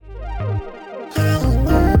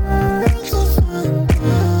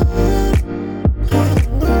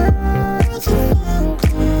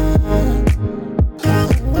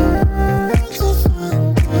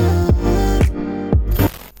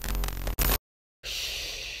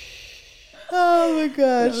Oh my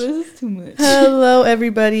gosh. No, this is too much. Hello,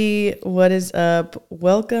 everybody. What is up?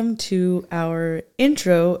 Welcome to our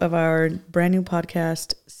intro of our brand new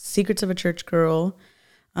podcast, Secrets of a Church Girl.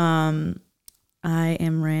 I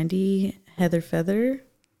am Randy Heather Feather,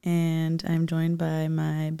 and I'm joined by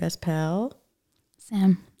my best pal,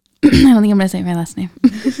 Sam. I don't think I'm going to say my last name.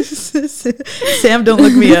 Sam. Don't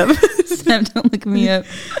look me up. Sam, don't look me up.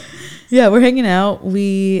 Yeah, we're hanging out.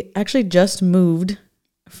 We actually just moved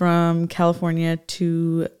from California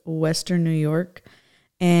to Western New York,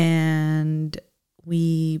 and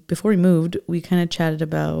before we moved, we kind of chatted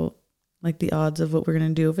about like the odds of what we're going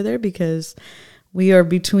to do over there, because we are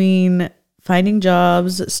between finding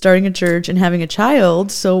jobs, starting a church, and having a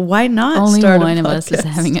child. So why not Only start one a of podcast? us is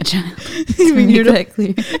having a child. I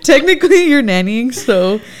mean, technically you're nannying,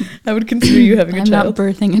 so I would consider you having a I'm child. not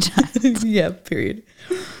birthing a child. Yeah, period.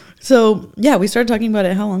 So yeah, we started talking about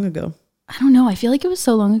it how long ago? I don't know. I feel like it was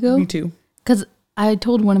so long ago. Me too. Because I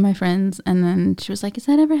told one of my friends, and then she was like, is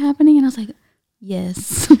that ever happening? And I was like,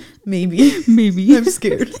 yes. Maybe. I'm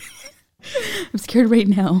scared. I'm scared right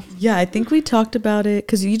now. Yeah, I think we talked about it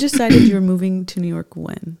because you decided you were moving to New York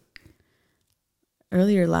when?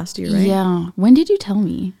 Earlier last year, right? Yeah. When did you tell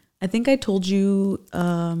me? I think I told you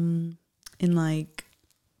in like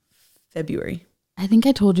February. I think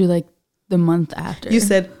I told you like the month after. You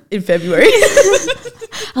said in February.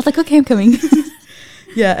 I was like, okay, I'm coming.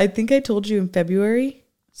 Yeah, I think I told you in February.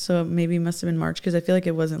 So maybe it must have been March, because I feel like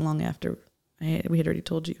it wasn't long after we had already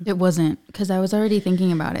told you. It wasn't, because I was already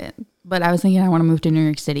thinking about it. But I was thinking I want to move to New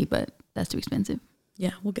York City, but that's too expensive.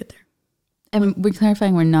 Yeah, we'll get there. And we're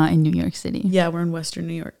clarifying we're not in New York City. Yeah, we're in Western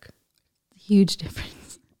New York. Huge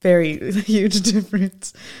difference. Very huge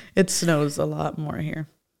difference. It snows a lot more here.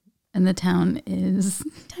 And the town is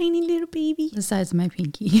Tiny little baby. the size of my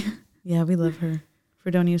pinky. Yeah, we love her.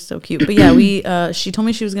 Fredonia is so cute. But yeah, she told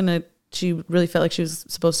me she really felt like she was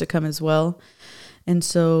supposed to come as well. And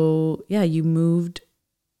so, yeah,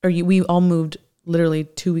 we all moved literally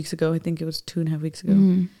 2 weeks ago. I think it was 2.5 weeks ago.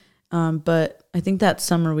 Mm-hmm. But I think that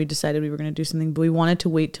summer we decided we were going to do something, but we wanted to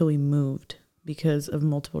wait till we moved because of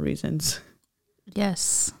multiple reasons.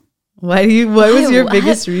 Yes. What was your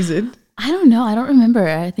biggest reason? I don't know. I don't remember.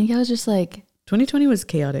 I think I was just like, 2020 was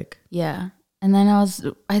chaotic. yeah. And then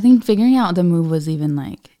I think figuring out the move was even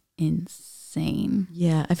like insane.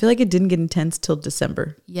 Yeah, I feel like it didn't get intense till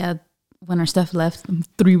December. Yeah. When our stuff left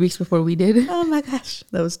 3 weeks before we did. Oh my gosh,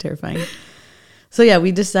 that was terrifying. So yeah,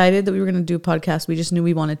 we decided that we were going to do a podcast. We just knew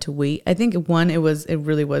we wanted to wait. I think it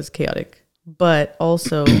really was chaotic, but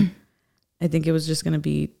also I think it was just going to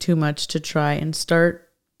be too much to try and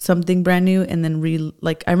start something brand new. And then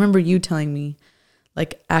I remember you telling me,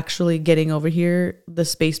 like, actually getting over here, the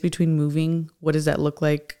space between moving, what does that look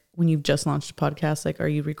like when you've just launched a podcast? Like, are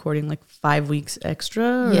you recording like 5 weeks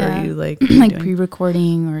extra? Or Yeah. are you like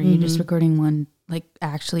pre-recording, or are you just recording one, like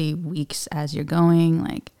actually weeks as you're going?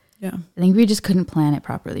 Like, yeah. I think we just couldn't plan it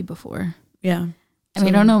properly before. Yeah. And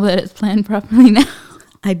we don't know that it's planned properly now.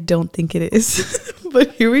 I don't think it is,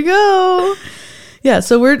 but here we go. Yeah,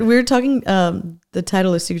 so we're talking. The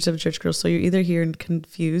title is Secrets of a Church Girl. So you're either here and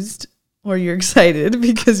confused, or you're excited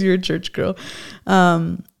because you're a church girl.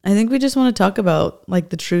 I think we just want to talk about like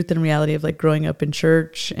the truth and reality of like growing up in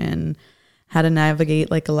church and how to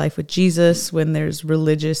navigate like a life with Jesus when there's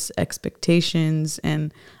religious expectations.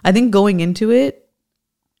 And I think going into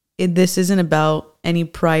this isn't about any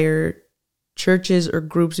prior churches or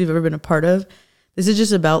groups you've ever been a part of. This is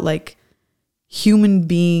just about like human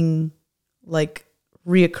being, like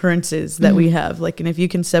reoccurrences that we have. Like, and if you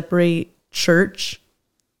can separate church,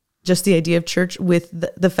 just the idea of church, with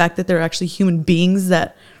the fact that there are actually human beings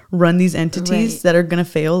that run these entities that are going to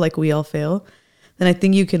fail, like we all fail, then I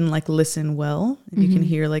think you can like listen well, and you can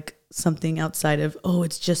hear like something outside of, oh,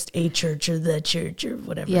 it's just a church or the church or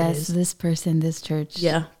whatever it Yes, is. this person, this church.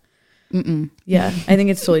 Yeah. Mm-mm. Yeah, I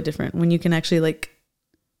think it's totally different when you can actually like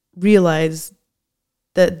realize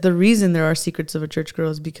that the reason there are secrets of a church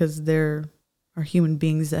girl is because there are human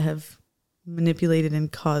beings that have manipulated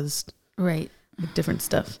and caused Right. like different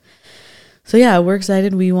stuff. So yeah, we're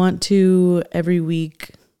excited. We want to every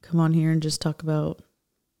week come on here and just talk about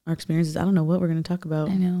our experiences. I don't know what we're going to talk about.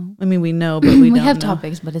 I know. I mean, we know, but we don't have know.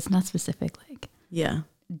 topics, but it's not specific, like Yeah.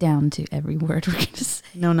 down to every word we're going to say.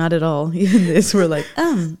 No, not at all. Even this, we're like,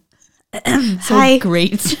 So hi.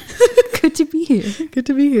 great. Good to be here. Good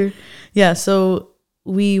to be here. Yeah, so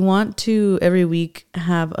we want to every week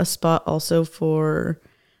have a spot also for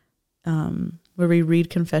where we read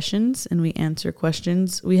confessions and we answer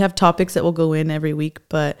questions. We have topics that will go in every week,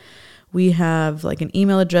 but we have like an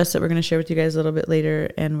email address that we're going to share with you guys a little bit later,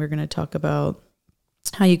 and we're going to talk about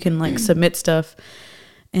how you can like submit stuff.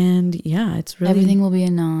 And yeah, it's really Everything will be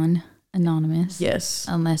anonymous. Yes.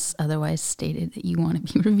 Unless otherwise stated that you want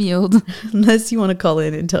to be revealed. Unless you want to call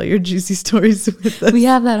in and tell your juicy stories with us. We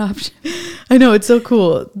have that option. I know, it's so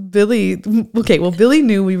cool. Billy Billy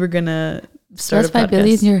knew we were gonna start a podcast.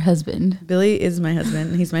 Billy is your husband. Billy is my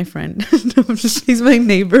husband. He's my friend. He's my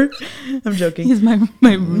neighbor. I'm joking. He's my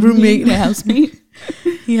roommate, my housemate.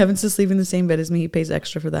 He happens to sleep in the same bed as me. He pays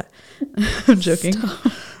extra for that. I'm joking.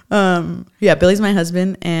 Yeah, Billy's my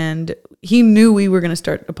husband, and he knew we were going to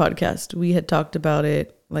start a podcast. We had talked about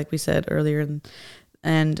it, like we said earlier,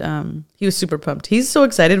 and he was super pumped. He's so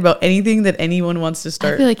excited about anything that anyone wants to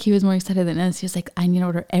start. I feel like he was more excited than us. He was like, I need to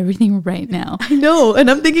order everything right now. I know,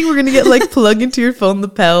 and I'm thinking we're going to get like plug into your phone, the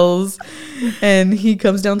Pels, and he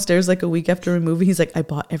comes downstairs like a week after a movie. He's like, I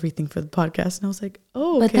bought everything for the podcast, and I was like,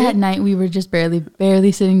 oh, okay. But that night we were just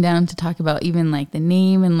barely sitting down to talk about even like the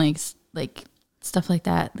name and like stuff like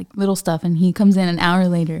that, like little stuff. And he comes in an hour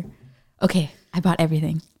later. Okay, I bought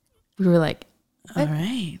everything. We were like, all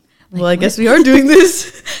right. Like, well, I guess we are doing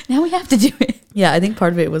this. Now we have to do it. Yeah, I think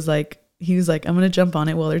part of it was like, he was like, I'm going to jump on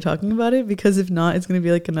it while they're talking about it, because if not, it's going to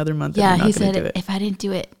be like another month. Yeah, and he said, if I didn't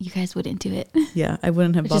do it, you guys wouldn't do it. Yeah, I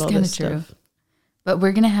wouldn't have bought all this stuff. But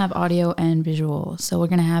we're going to have audio and visual. So we're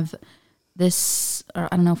going to have this, or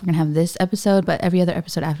I don't know if we're going to have this episode, but every other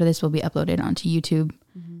episode after this will be uploaded onto YouTube,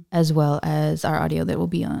 as well as our audio that will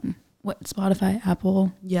be on Spotify,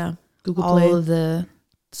 Apple. Yeah, Google all Play. All of the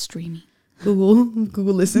streaming.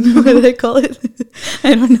 Google Listen, what did I call it?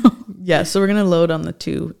 I don't know. Yeah, so we're going to load on the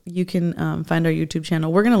two. You can find our YouTube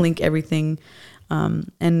channel. We're going to link everything,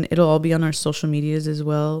 and it'll all be on our social medias as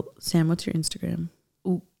well. Sam, what's your Instagram?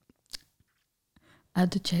 Ooh, I have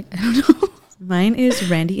to check. I don't know. Mine is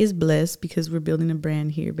Randy is Bliss, because we're building a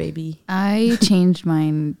brand here, baby. I changed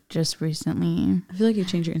mine just recently. I feel like you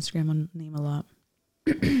change your Instagram name a lot.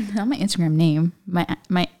 Not my Instagram name. My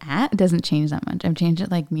 @ doesn't change that much. I've changed it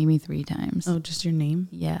like maybe 3 times. Oh, just your name?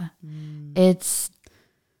 Yeah. It's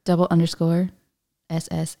 _SSAMM.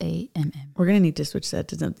 We're going to need to switch that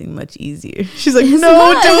to something much easier. She's like,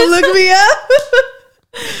 don't look me up.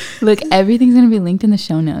 Look, everything's going to be linked in the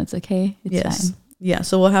show notes, okay? It's fine. Yeah,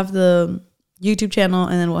 so we'll have the YouTube channel,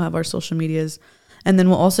 and then we'll have our social medias. And then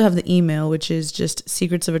we'll also have the email, which is just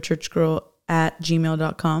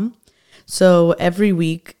secretsofachurchgirl@gmail.com. So every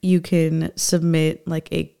week you can submit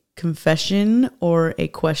like a confession or a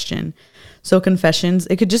question. So confessions,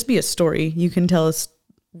 it could just be a story. You can tell us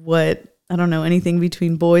anything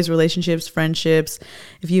between boys, relationships, friendships.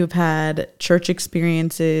 If you've had church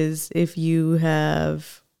experiences, if you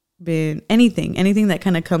have been anything that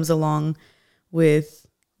kind of comes along with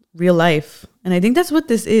real life. And I think that's what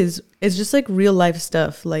this is. It's just like real life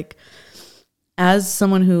stuff. Like, as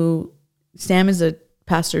someone who, Sam is a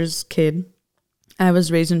pastor's kid. I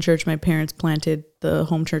was raised in church. My parents planted the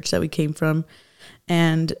home church that we came from.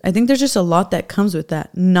 And I think there's just a lot that comes with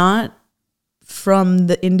that. Not from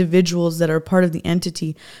the individuals that are part of the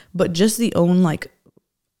entity, but just the own like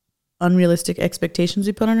unrealistic expectations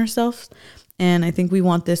we put on ourselves. And I think we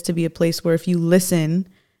want this to be a place where if you listen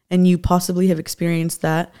and you possibly have experienced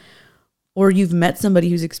that, or you've met somebody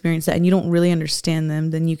who's experienced that and you don't really understand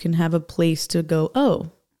them, then you can have a place to go,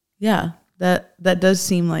 oh, yeah, that does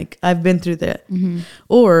seem like I've been through that. Mm-hmm.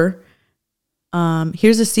 Or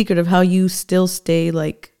here's a secret of how you still stay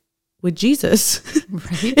like with Jesus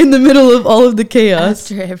right? in the middle of all of the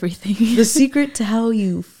chaos. After everything. The secret to how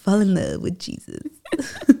you fall in love with Jesus.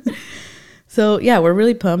 So yeah, we're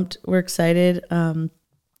really pumped. We're excited.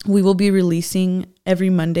 We will be releasing every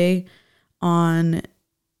Monday on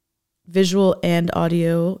visual and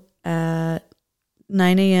audio at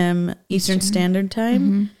 9 a.m. Eastern Standard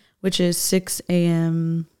Time, which is 6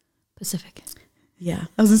 a.m. Pacific. Yeah,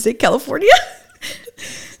 I was going to say California.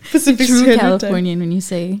 Pacific True Standard Californian Time. When you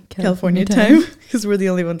say California time, because we're the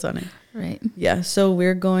only ones on it. Right. Yeah, so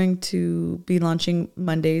we're going to be launching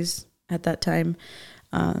Mondays at that time.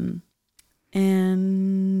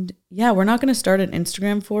 And yeah, we're not going to start an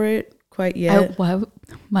Instagram for it quite yet.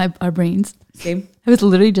 Our brains. Same. I was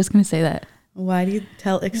literally just going to say that. Why do you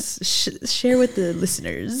share with the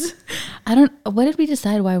listeners? What did we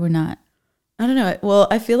decide why we're not? I don't know. Well,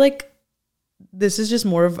 I feel like this is just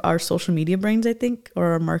more of our social media brains, I think, or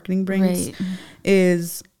our marketing brains. Right.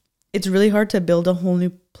 It's really hard to build a whole new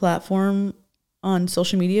platform on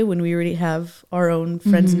social media when we already have our own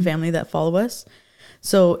friends and family that follow us.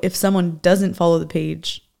 So if someone doesn't follow the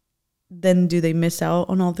page, then do they miss out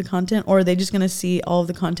on all the content? Or are they just going to see all of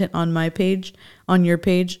the content on my page, on your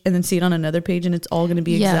page, and then see it on another page, and it's all going to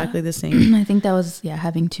be exactly the same? I think that was,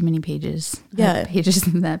 having too many pages. Yeah. Pages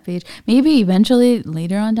in that page. Maybe eventually,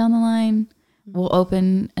 later on down the line, we'll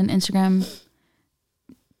open an Instagram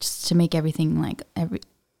just to make everything like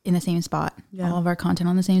in the same spot. Yeah. All of our content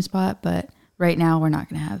on the same spot. But right now we're not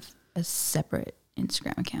going to have a separate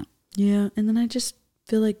Instagram account. Yeah. And then I just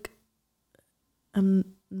feel like I'm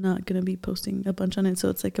not going to be posting a bunch on it. So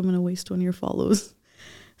it's like I'm going to waste one of your follows.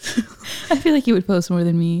 I feel like you would post more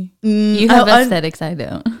than me. You have aesthetics, I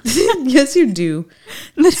don't. Yes, you do.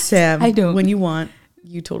 Sam, I don't. When you want,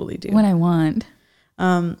 you totally do. When I want.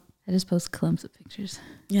 I just post clumps of pictures.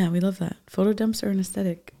 Yeah, we love that. Photo dumps are an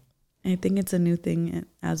aesthetic. I think it's a new thing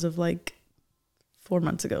as of like 4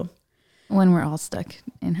 months ago. When we're all stuck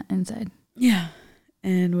inside. Yeah.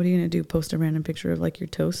 And what are you going to do? Post a random picture of like your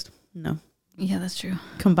toast? No. Yeah, that's true.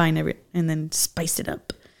 Combine and then spice it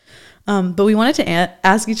up. But we wanted to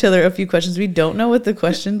ask each other a few questions. We don't know what the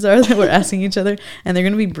questions are that we're asking each other, and they're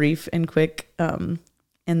going to be brief and quick. And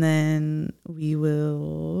then we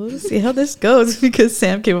will see how this goes because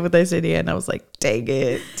Sam came up with this idea, and I was like, dang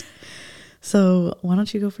it. So why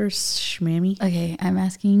don't you go first, Shmammy? Okay, I'm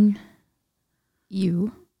asking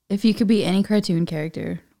you if you could be any cartoon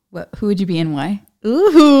character, who would you be and why?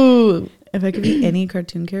 Ooh, if I could be any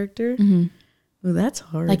cartoon character? Mm-hmm. Ooh, that's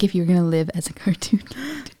hard. Like if you were going to live as a cartoon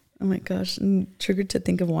character. Oh my gosh, I'm triggered to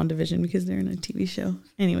think of WandaVision because they're in a TV show.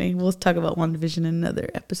 Anyway, we'll talk about WandaVision in another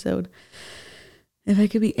episode. If I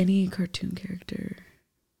could be any cartoon character.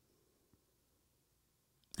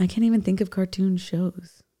 I can't even think of cartoon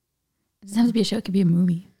shows. It doesn't have to be a show, it could be a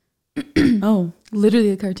movie. Oh.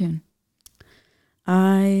 Literally a cartoon.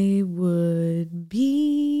 I would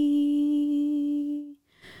be...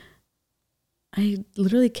 I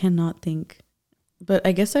literally cannot think. But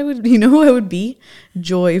I guess I would, you know who I would be?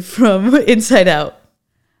 Joy from Inside Out.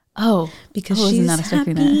 Oh. Because I was she's not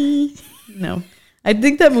expecting happy. That. No. I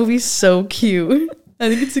think that movie's so cute. I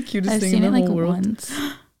think it's the cutest thing in the whole world. Once.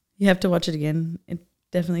 You have to watch it again. It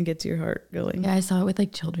definitely gets your heart going. Yeah, I saw it with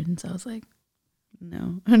like children, so I was like,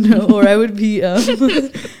 no. Or I would be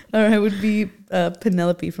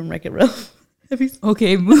Penelope from Wreck-It Ralph.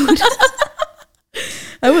 Okay, mood.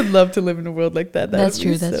 I would love to live in a world like that. That's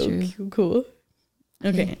true. That's true. Cool.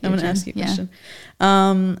 Okay, I'm going to ask you a question.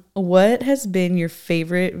 What has been your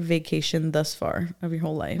favorite vacation thus far of your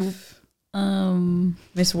whole life?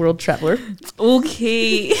 Miss World Traveler.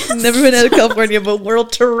 Okay. Never been out of California, but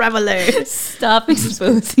world traveler. Stop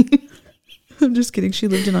exposing. I'm just kidding. She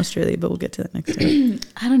lived in Australia, but we'll get to that next time.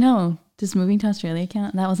 I don't know. Does moving to Australia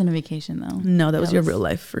count? That wasn't a vacation, though. No, that was your real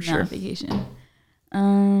life for sure. Not a vacation.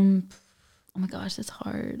 Oh my gosh, that's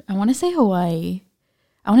hard. I want to say Hawaii,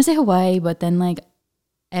 but then like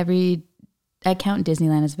I count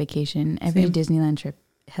Disneyland as vacation. Every Same. Disneyland trip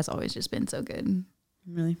has always just been so good.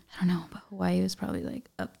 Really? I don't know, but Hawaii was probably like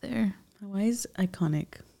up there. Hawaii's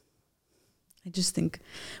iconic. I just think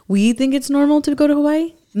we think it's normal to go to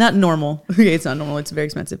Hawaii. Not normal. Okay, it's not normal. It's very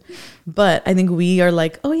expensive. But I think we are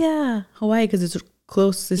like, oh yeah, Hawaii because it's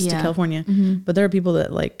closest to California. Mm-hmm. But there are people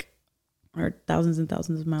that like are thousands and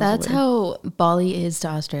thousands of miles That's away. how Bali is to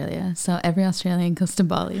Australia. So every Australian goes to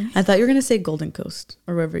Bali. I thought you were going to say Golden Coast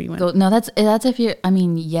or wherever you went. No, that's if you're,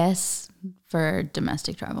 yes, for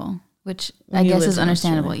domestic travel, which I guess is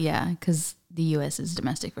understandable. Australia. Yeah, because the U.S. is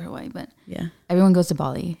domestic for Hawaii, but yeah, everyone goes to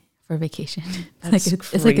Bali for vacation.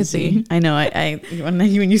 It's like a thing. I know.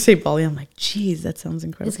 When you say Bali, I'm like, geez, that sounds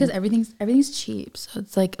incredible. It's because everything's cheap, so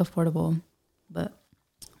it's like affordable. But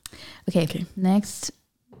okay. Next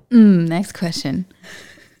question.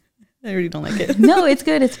 I really don't like it. No, it's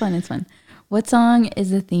good. It's fun. What song is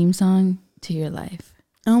the theme song to your life?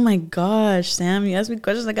 Oh my gosh, Sam, you asked me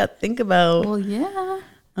questions I got to think about. Well, yeah.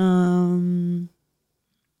 Oh.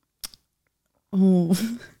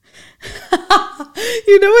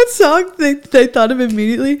 You know what song they thought of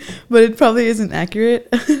immediately, but it probably isn't accurate.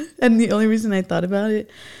 And the only reason I thought about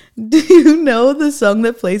it, do you know the song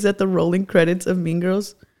that plays at the rolling credits of Mean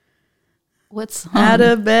Girls? What song? Out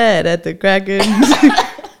of bed at the crack of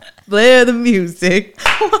play the music.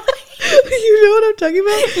 You know what I'm talking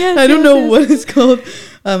about? Yes, I don't know what it's called.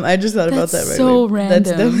 I just thought about that right so away. random.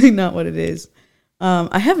 That's definitely not what it is.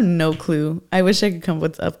 I have no clue. I wish I could come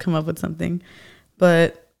up with something,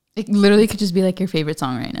 but it literally could just be like your favorite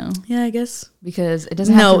song right now. Yeah, I guess because it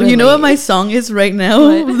doesn't. Have to you know what my song is right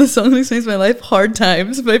now? What? The song that explains my life: "Hard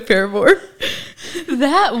Times" by Paramore.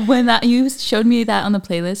 When you showed me that on the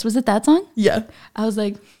playlist, was it that song? Yeah, I was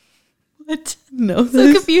like, what? No,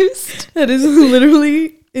 So confused. That is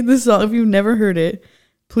literally in the song. If you've never heard it,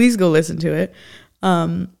 please go listen to it.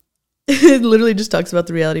 It literally just talks about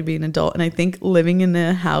the reality of being an adult. And I think living in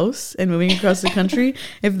a house and moving across the country,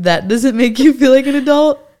 if that doesn't make you feel like an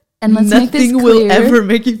adult, and let's nothing will ever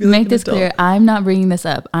make you feel like an adult. Make this clear. I'm not bringing this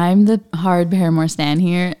up. I'm the hard Paramore stan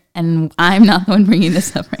here, and I'm not the one bringing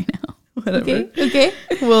this up right now. Whatever. Okay.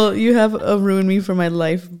 Well, you have ruined me for my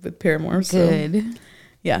life with Paramore. So. Good.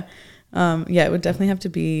 Yeah. Yeah, it would definitely have to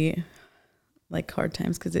be like Hard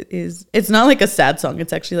Times because it's not like a sad song.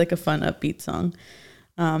 It's actually like a fun, upbeat song.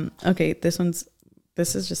 Okay, this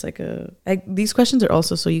is just like these questions are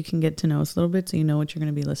also so you can get to know us a little bit so you know what you're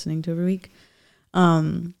going to be listening to every week.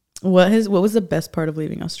 What was the best part of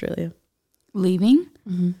leaving Australia? Leaving?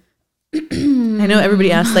 Mm-hmm. I know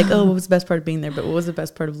everybody asks like, oh, what was the best part of being there? But what was the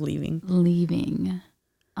best part of leaving? Leaving.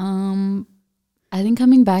 I think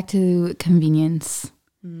coming back to convenience.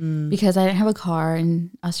 Because I didn't have a car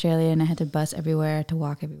in Australia and I had to bus everywhere, to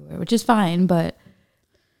walk everywhere, which is fine. But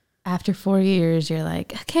after 4 years, you're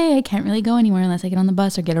like, okay, I can't really go anywhere unless I get on the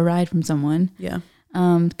bus or get a ride from someone. Yeah.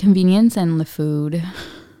 Convenience and the food.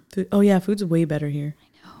 Oh, yeah. Food's way better here.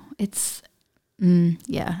 I know. It's,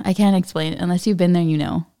 yeah, I can't explain it. Unless you've been there, you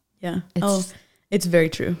know. Yeah. It's very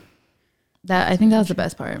true. I think that was the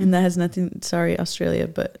best part. And that has nothing, sorry, Australia,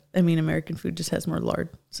 but I mean, American food just has more lard.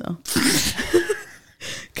 So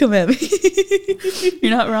come at me.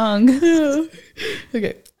 You're not wrong.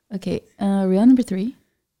 Okay. Okay. Real number 3.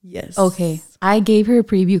 Yes. Okay. I gave her a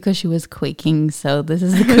preview because she was quaking. So this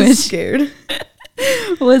is the I was question. scared.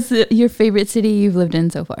 What's your favorite city you've lived in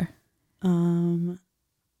so far?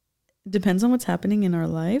 Depends on what's happening in our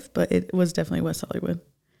life, but it was definitely West Hollywood.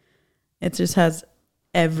 It just has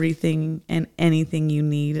everything and anything you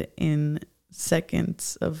need in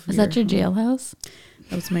seconds of. Is that your jailhouse?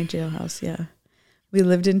 That was my jailhouse. Yeah, we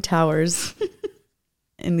lived in towers,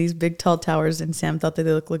 in these big tall towers, and Sam thought that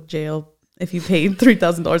they looked like jail. If you paid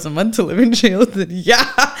 $3,000 a month to live in jail, then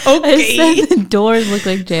yeah, okay. I said the doors look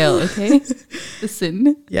like jail. Okay,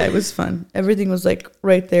 listen. Yeah, it was fun. Everything was like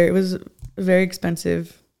right there. It was very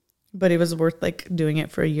expensive, but it was worth like doing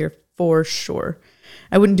it for a year for sure.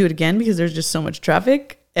 I wouldn't do it again because there's just so much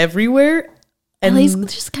traffic everywhere. And LA's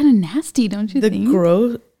just kind of nasty, don't you think? The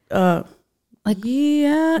growth, yeah.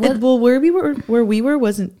 Well, where we were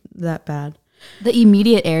wasn't that bad. The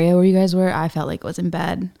immediate area where you guys were, I felt like wasn't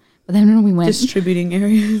bad. But then when we went distributing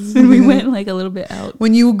areas, when we went like a little bit out,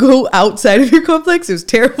 when you go outside of your complex, it was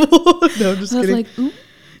terrible. No, just kidding. Like, ooh.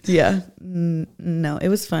 Yeah, no, it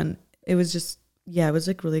was fun. It was just, yeah, it was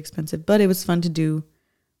like really expensive, but it was fun to do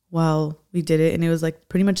while we did it. And it was like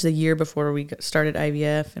pretty much the year before we started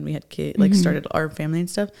IVF and we had kids, like started our family and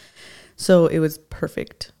stuff. So it was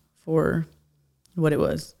perfect for what it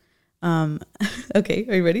was. Okay,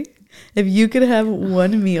 are you ready? If you could have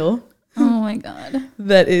one meal, oh my God,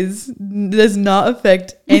 that does not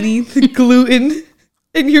affect any gluten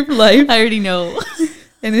in your life, I already know,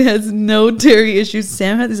 and it has no dairy issues.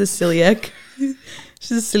 Sam is a celiac.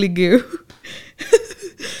 She's a silly girl.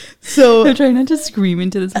 So I'm trying not to scream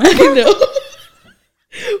into this mic. I know.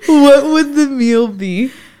 What would the meal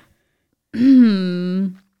be?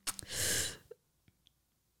 Ramen.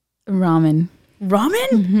 Ramen?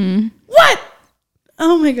 Mm-hmm. What?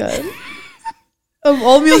 Oh my God. Of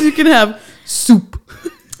all meals you can have, soup.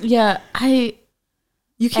 Yeah,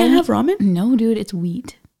 You can't have ramen? No, dude, it's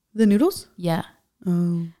wheat. The noodles? Yeah.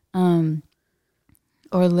 Oh.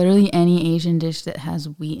 Or literally any Asian dish that has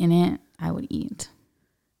wheat in it, I would eat.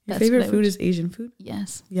 Your favorite food is Asian food?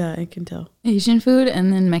 Yes. Yeah, I can tell. Asian food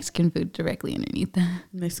and then Mexican food directly underneath that.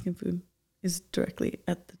 Mexican food is directly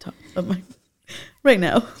at the top of my... Right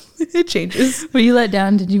now. It changes. Were you let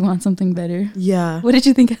down? Did you want something better? Yeah. What did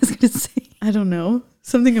you think I was going to say? I don't know.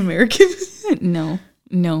 Something American? No.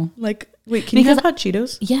 Like, wait, can you have hot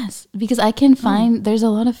Cheetos? Yes, because I can find there's a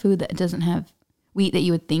lot of food that doesn't have wheat that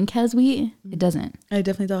you would think has wheat. It doesn't. I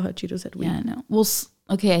definitely thought hot Cheetos had wheat. Yeah, no. Well,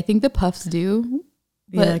 okay, I think the puffs do,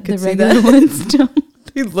 but Yeah, I could the see regular that. ones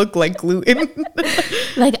don't. They look like gluten.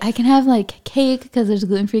 Like, I can have, like, cake because there's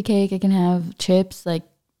gluten-free cake. I can have chips. Like,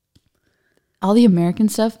 all the American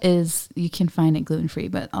stuff is, you can find it gluten-free,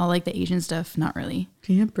 but all, like, the Asian stuff, not really.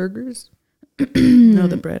 Can you have burgers? No,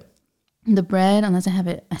 the bread. The bread, unless I have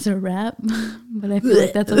it as a wrap. But I feel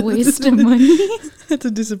like that's a waste of money. That's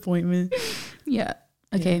a disappointment. Yeah.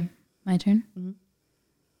 Okay, my turn. Mm-hmm.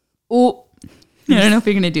 Oh, I don't know if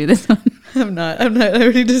you're going to do this one. I'm not. I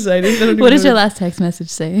already decided. What does your last text message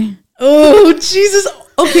say? Oh, Jesus.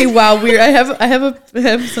 Okay, wow, weird. I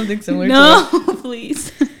have something similar to that.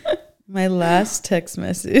 Please. My last text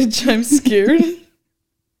message. I'm scared.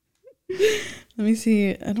 Let me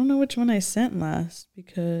see. I don't know which one I sent last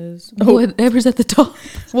because Whatever's at the top.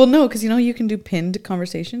 Well, no, because you can do pinned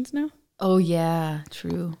conversations now. Oh yeah,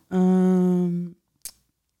 true.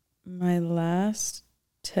 My last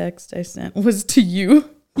text I sent was to you.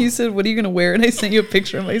 You said, "What are you gonna wear?" And I sent you a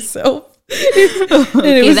picture of myself.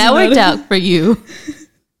 Okay, that worked out for you.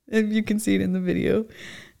 And you can see it in the video.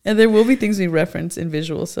 And there will be things we reference in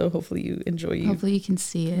visual, so hopefully you enjoy. Hopefully you can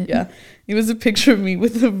see it. Yeah. It was a picture of me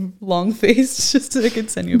with a long face just so I could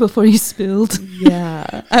send you. Before you spilled.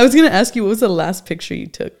 Yeah. I was going to ask you, what was the last picture you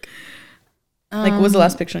took? Like, what was the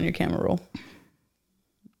last picture on your camera roll?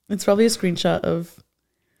 It's probably a screenshot of...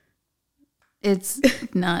 It's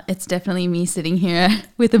not. It's definitely me sitting here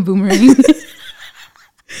with a boomerang. Why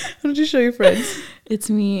don't you show your friends? It's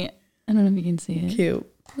me. I don't know if you can see it. Cute.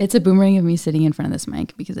 It's a boomerang of me sitting in front of this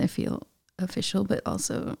mic because I feel official, but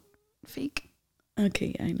also fake.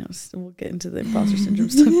 Okay, I know. So we'll get into the imposter syndrome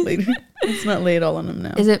stuff later. Let's not lay it all on them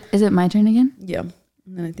now. Is it my turn again? Yeah.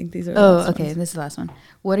 And then I think these are okay. Ones. This is the last one.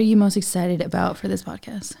 What are you most excited about for this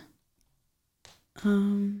podcast?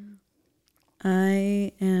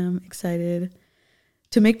 I am excited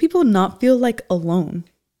to make people not feel like alone.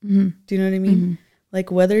 Mm-hmm. Do you know what I mean? Mm-hmm.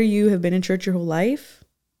 Like whether you have been in church your whole life,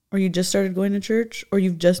 or you just started going to church, or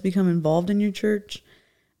you've just become involved in your church,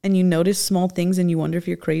 and you notice small things and you wonder if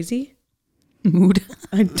you're crazy. Mood.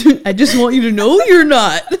 I just want you to know you're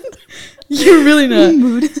not. You're really not.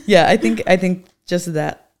 Mood. Yeah, I think just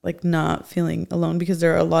that, like not feeling alone, because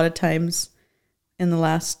there are a lot of times in the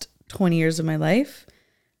last 20 years of my life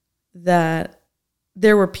that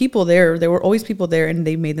there were people there. There were always people there, and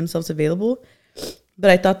they made themselves available.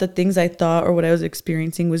 But I thought the things I thought or what I was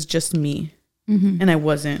experiencing was just me. Mm-hmm. And I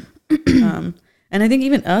wasn't. And I think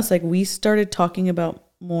even us, like we started talking about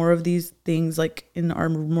more of these things like in our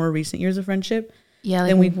more recent years of friendship. Yeah,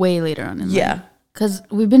 like way later on in life. Yeah. Because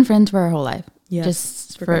we've been friends for our whole life. Yeah.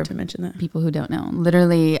 Just forgot to mention that. People who don't know.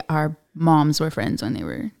 Literally, our moms were friends when they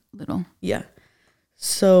were little. Yeah.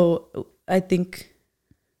 So I think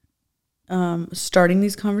starting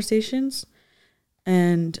these conversations,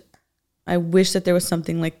 and I wish that there was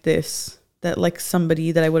something like this, that like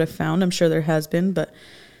somebody that I would have found. I'm sure there has been, but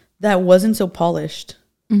that wasn't so polished.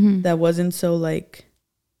 Mm-hmm. That wasn't so like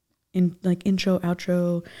intro,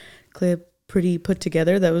 outro, clip, pretty put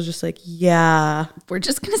together. That was just like, yeah, we're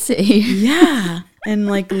just gonna say yeah, and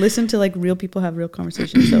like listen to like real people have real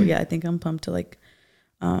conversations. So yeah, I think I'm pumped to like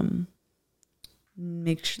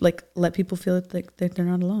make sure, like let people feel it, like that they're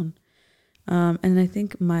not alone. And I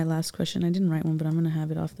think my last question, I didn't write one, but I'm gonna have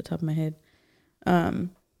it off the top of my head.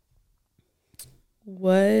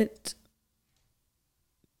 What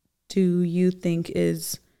do you think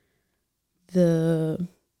is the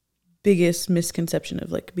biggest misconception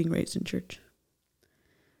of like being raised in church?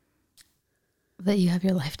 That you have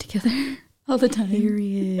your life together all the time.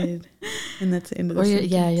 Period. And that's the end of the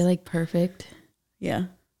sentence. You're like perfect. Yeah.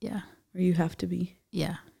 Yeah. Or you have to be.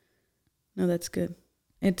 Yeah. No, that's good.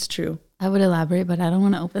 It's true. I would elaborate, but I don't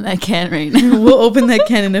want to open that can right now. We'll open that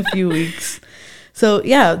can in a few weeks. So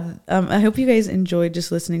yeah, I hope you guys enjoyed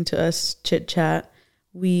just listening to us chit chat.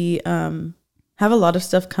 We have a lot of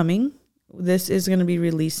stuff coming. This is going to be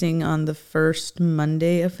releasing on the first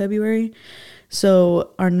Monday of February.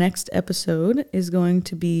 So our next episode is going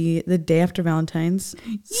to be the day after Valentine's.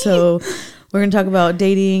 So we're going to talk about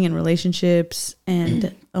dating and relationships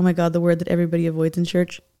and, oh my God, the word that everybody avoids in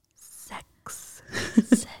church. Sex.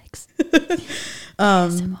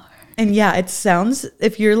 And yeah, it sounds,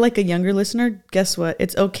 if you're like a younger listener, guess what?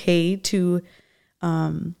 It's okay to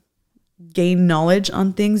gain knowledge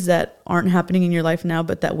on things that aren't happening in your life now,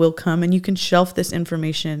 but that will come. And you can shelf this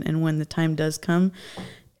information. And when the time does come,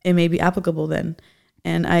 it may be applicable then.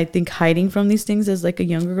 And I think hiding from these things as like a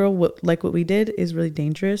younger girl, like what we did, is really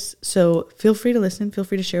dangerous. So feel free to listen. Feel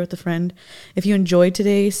free to share with a friend. If you enjoyed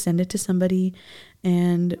today, send it to somebody.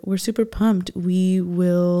 And we're super pumped. We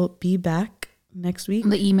will be back next week.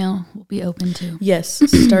 The email will be open too. Yes.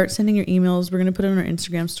 Start sending your emails. We're going to put it on our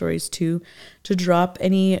Instagram stories too, to drop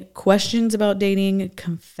any questions about dating,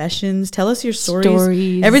 confessions. Tell us your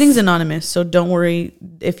stories. Everything's anonymous. So don't worry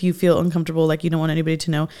if you feel uncomfortable, like you don't want anybody to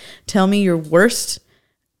know. Tell me your worst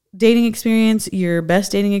dating experience, your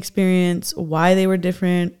best dating experience, why they were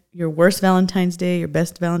different, your worst Valentine's Day, your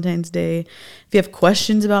best Valentine's Day. If you have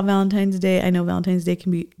questions about Valentine's Day, I know Valentine's Day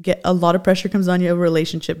can get a lot of pressure comes on your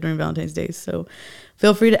relationship during Valentine's Day. So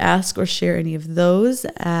feel free to ask or share any of those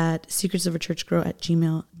at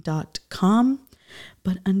secretsofachurchgirl@gmail.com.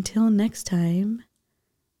 But until next time,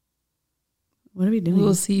 what are we doing?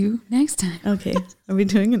 We'll see you next time. Okay. Are we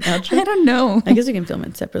doing an outro? I don't know. I guess we can film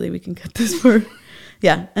it separately. We can cut this for...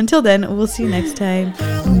 Yeah. Until then, we'll see you next time.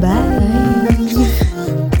 Bye.